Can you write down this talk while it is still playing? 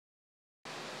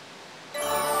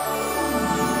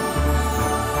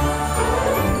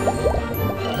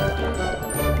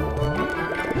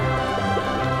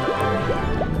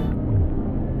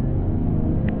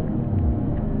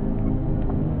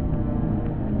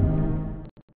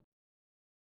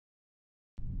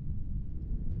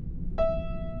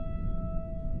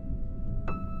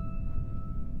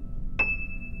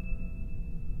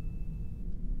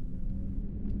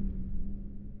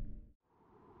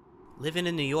Living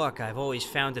in New York, I've always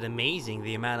found it amazing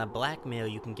the amount of blackmail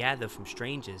you can gather from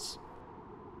strangers.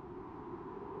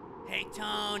 Hey,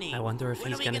 Tony. I wonder if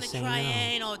he's gonna say no. When are we gonna try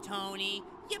anal, Tony?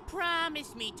 You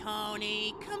promised me,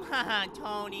 Tony. Come on,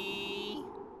 Tony.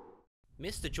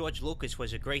 Mr. George Lucas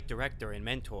was a great director and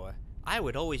mentor. I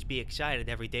would always be excited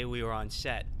every day we were on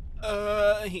set.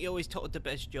 He always told the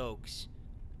best jokes.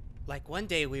 Like one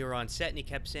day we were on set and he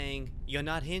kept saying, "You're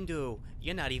not Hindu,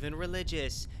 you're not even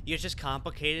religious, you're just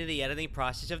complicating the editing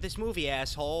process of this movie,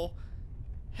 asshole."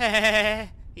 Heh,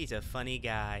 he's a funny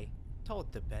guy.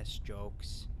 Told the best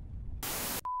jokes.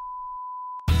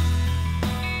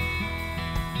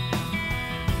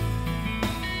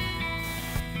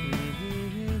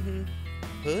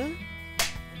 Huh?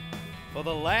 For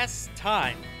the last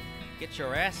time, get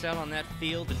your ass out on that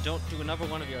field and don't do another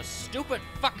one of your stupid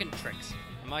fucking tricks.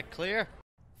 Am I clear?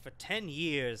 For 10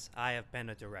 years, I have been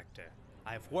a director.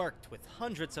 I've worked with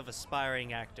hundreds of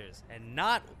aspiring actors, and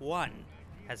not one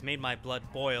has made my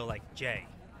blood boil like Jay.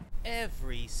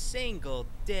 Every single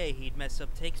day he'd mess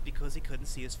up takes because he couldn't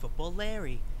see his football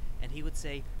Larry. And he would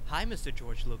say, "Hi, Mr.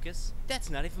 George Lucas. That's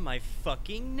not even my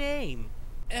fucking name."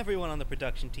 Everyone on the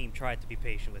production team tried to be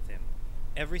patient with him.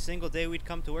 Every single day we'd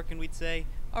come to work and we'd say,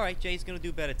 "Alright, Jay's gonna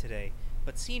do better today."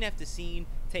 But scene after scene,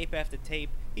 tape after tape,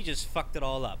 he just fucked it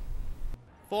all up.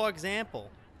 For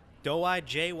example, doe-eyed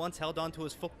Jay once held on to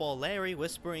his football Larry,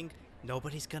 whispering,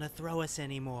 "Nobody's gonna throw us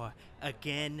anymore,"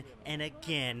 again and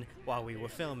again while we were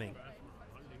filming.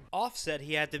 Offset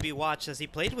he had to be watched as he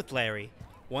played with Larry.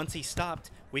 Once he stopped,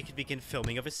 we could begin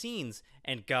filming of his scenes,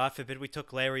 and God forbid we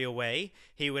took Larry away,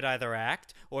 he would either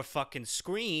act or fucking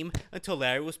scream until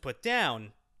Larry was put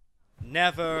down.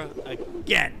 Never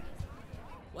again.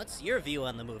 What's your view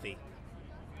on the movie?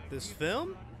 This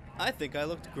film? I think I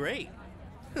looked great.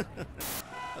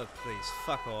 Oh, please,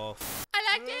 fuck off.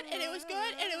 I liked it, and it was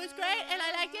good, and it was great, and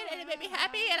I liked it, and it made me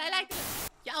happy, and I liked it.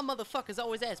 Y'all motherfuckers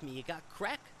always ask me, "You got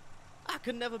crack?" I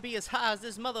could never be as high as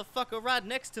this motherfucker right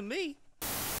next to me.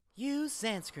 Use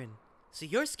sunscreen, so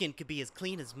your skin could be as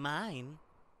clean as mine.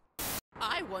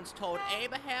 I once told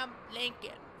Abraham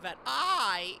Lincoln that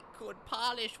I could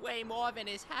polish way more than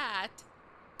his hat.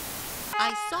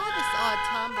 I saw this on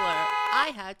Tumblr.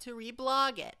 I had to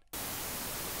reblog it.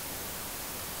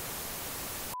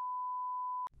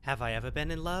 Have I ever been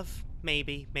in love?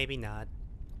 Maybe, maybe not.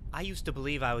 I used to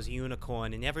believe I was a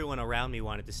unicorn and everyone around me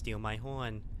wanted to steal my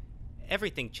horn.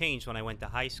 Everything changed when I went to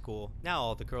high school. Now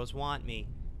all the girls want me.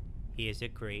 Here's a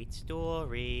great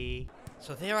story.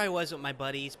 So there I was with my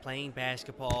buddies playing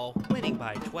basketball, winning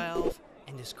by 12,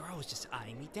 and this girl was just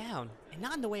eyeing me down, and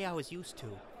not in the way I was used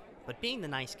to. But being the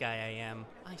nice guy I am,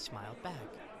 I smiled back.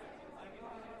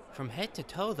 From head to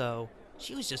toe though,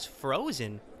 she was just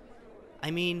frozen.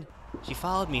 I mean, she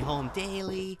followed me home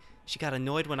daily, she got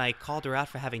annoyed when I called her out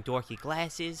for having dorky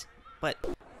glasses, but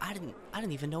I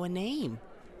didn't even know a name,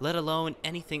 let alone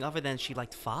anything other than she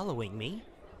liked following me.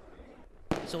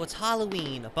 So it's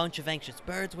Halloween, a bunch of anxious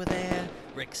birds were there,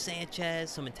 Rick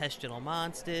Sanchez, some intestinal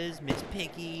monsters, Miss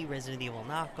Piggy, Resident Evil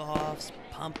knockoffs,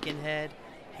 Pumpkinhead,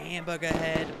 Hamburger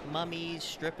Head, mummies,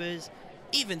 strippers,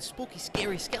 even Spooky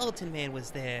Scary Skeleton Man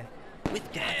was there,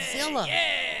 with Godzilla.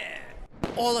 Yeah!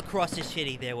 All across the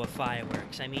city there were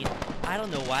fireworks. I mean, I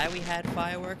don't know why we had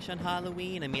fireworks on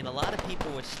Halloween. I mean, a lot of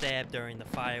people were stabbed during the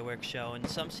fireworks show, and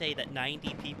some say that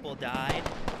 90 people died,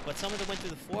 but some of them went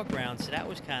through the foreground, so that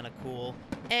was kind of cool.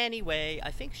 Anyway,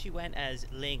 I think she went as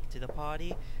Link to the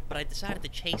party, but I decided to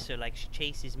chase her like she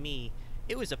chases me.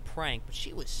 It was a prank, but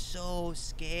she was so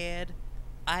scared,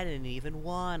 I didn't even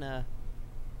wanna.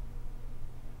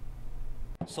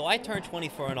 So I turned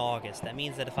 24 in August. That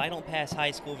means that if I don't pass high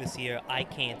school this year, I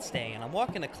can't stay. And I'm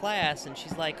walking to class, and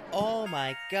she's like, "Oh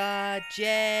my God,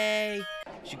 Jay!"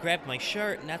 She grabbed my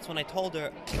shirt, and that's when I told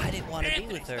her I didn't want to be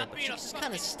with her. But she just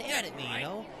kind of stared at me, you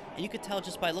know? And you could tell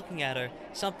just by looking at her,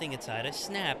 something inside her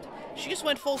snapped. She just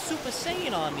went full Super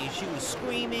Saiyan on me. She was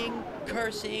screaming,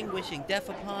 cursing, wishing death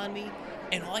upon me.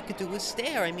 And all I could do was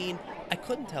stare. I mean, I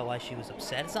couldn't tell why she was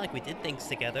upset. It's not like we did things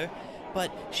together. But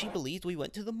she believed we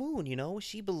went to the moon, you know?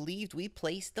 She believed we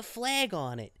placed the flag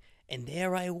on it. And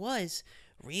there I was,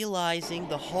 realizing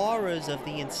the horrors of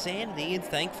the insanity and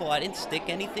thankful I didn't stick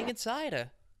anything inside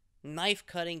her.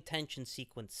 Knife-cutting tension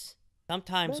sequence.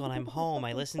 Sometimes when I'm home,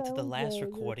 I listen to the last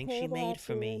recording she made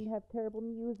for me.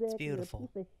 It's beautiful.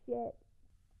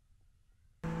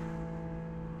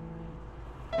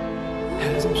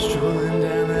 As I'm strolling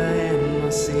down the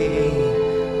NYC,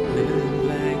 living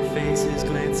black faces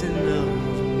glancing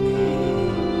over me.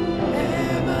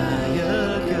 Am I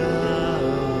a ghost?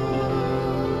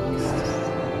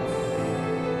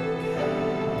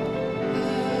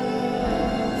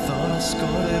 Thought I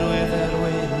scored it with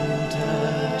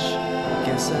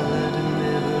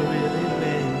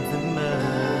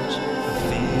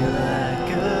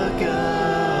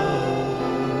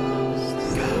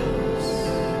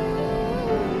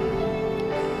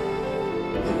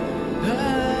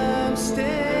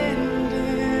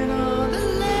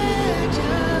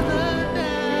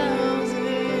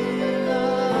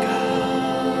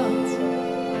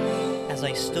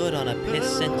stood on a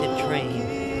piss-scented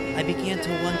train, I began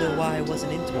to wonder why I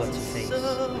wasn't into what's-her-face.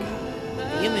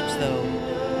 The image, though,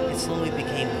 it slowly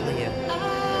became clear.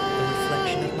 The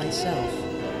reflection of myself.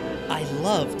 I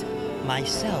loved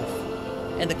myself.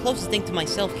 And the closest thing to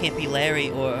myself can't be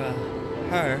Larry or,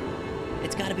 her.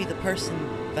 It's gotta be the person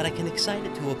that I can excite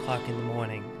at 2 o'clock in the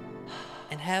morning.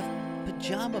 And have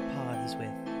pajama parties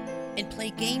with. And play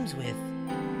games with.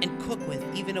 And cook with,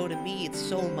 even though to me it's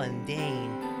so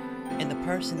mundane. And the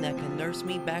person that can nurse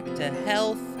me back to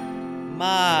health,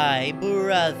 my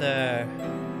brother.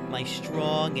 My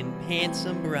strong and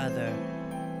handsome brother.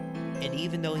 And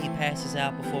even though he passes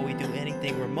out before we do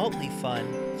anything remotely fun,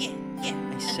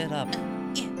 I set up,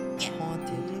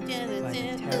 haunted by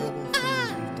the terrible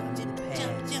things we've done in the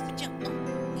past.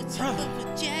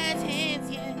 Jazz hands,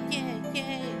 yeah.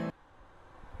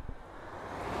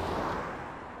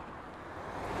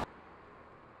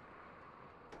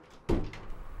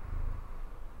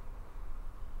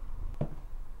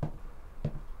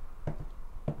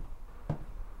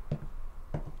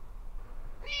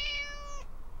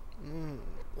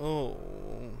 Oh.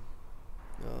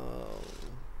 Oh.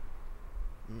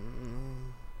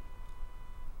 Mm.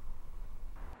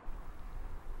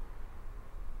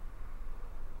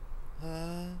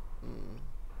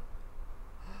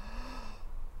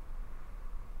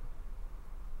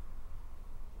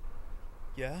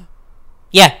 Yeah?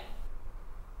 Yeah.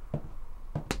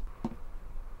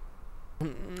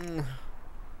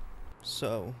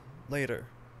 So, later,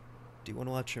 do you want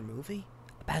to watch your movie?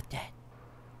 About that.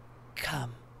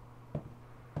 Come.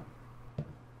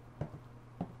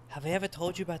 Have I ever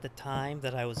told you about the time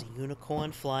that I was a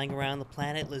unicorn flying around the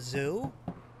planet Lazoo?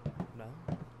 No?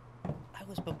 I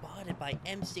was bombarded by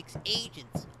M6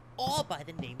 agents, all by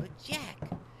the name of Jack.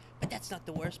 But that's not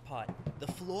the worst part. The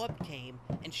Florb came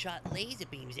and shot laser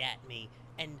beams at me,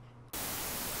 and...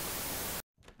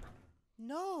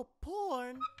 No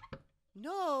porn.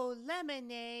 No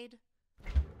lemonade.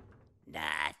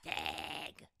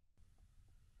 Nothing.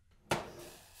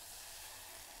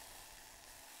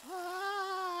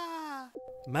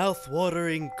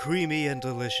 Mouth-watering, creamy, and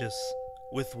delicious.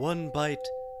 With one bite,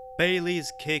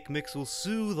 Bailey's cake mix will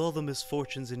soothe all the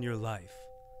misfortunes in your life.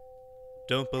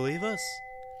 Don't believe us?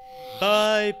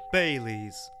 Buy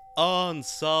Bailey's on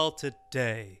sale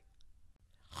today.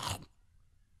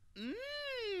 Mmm.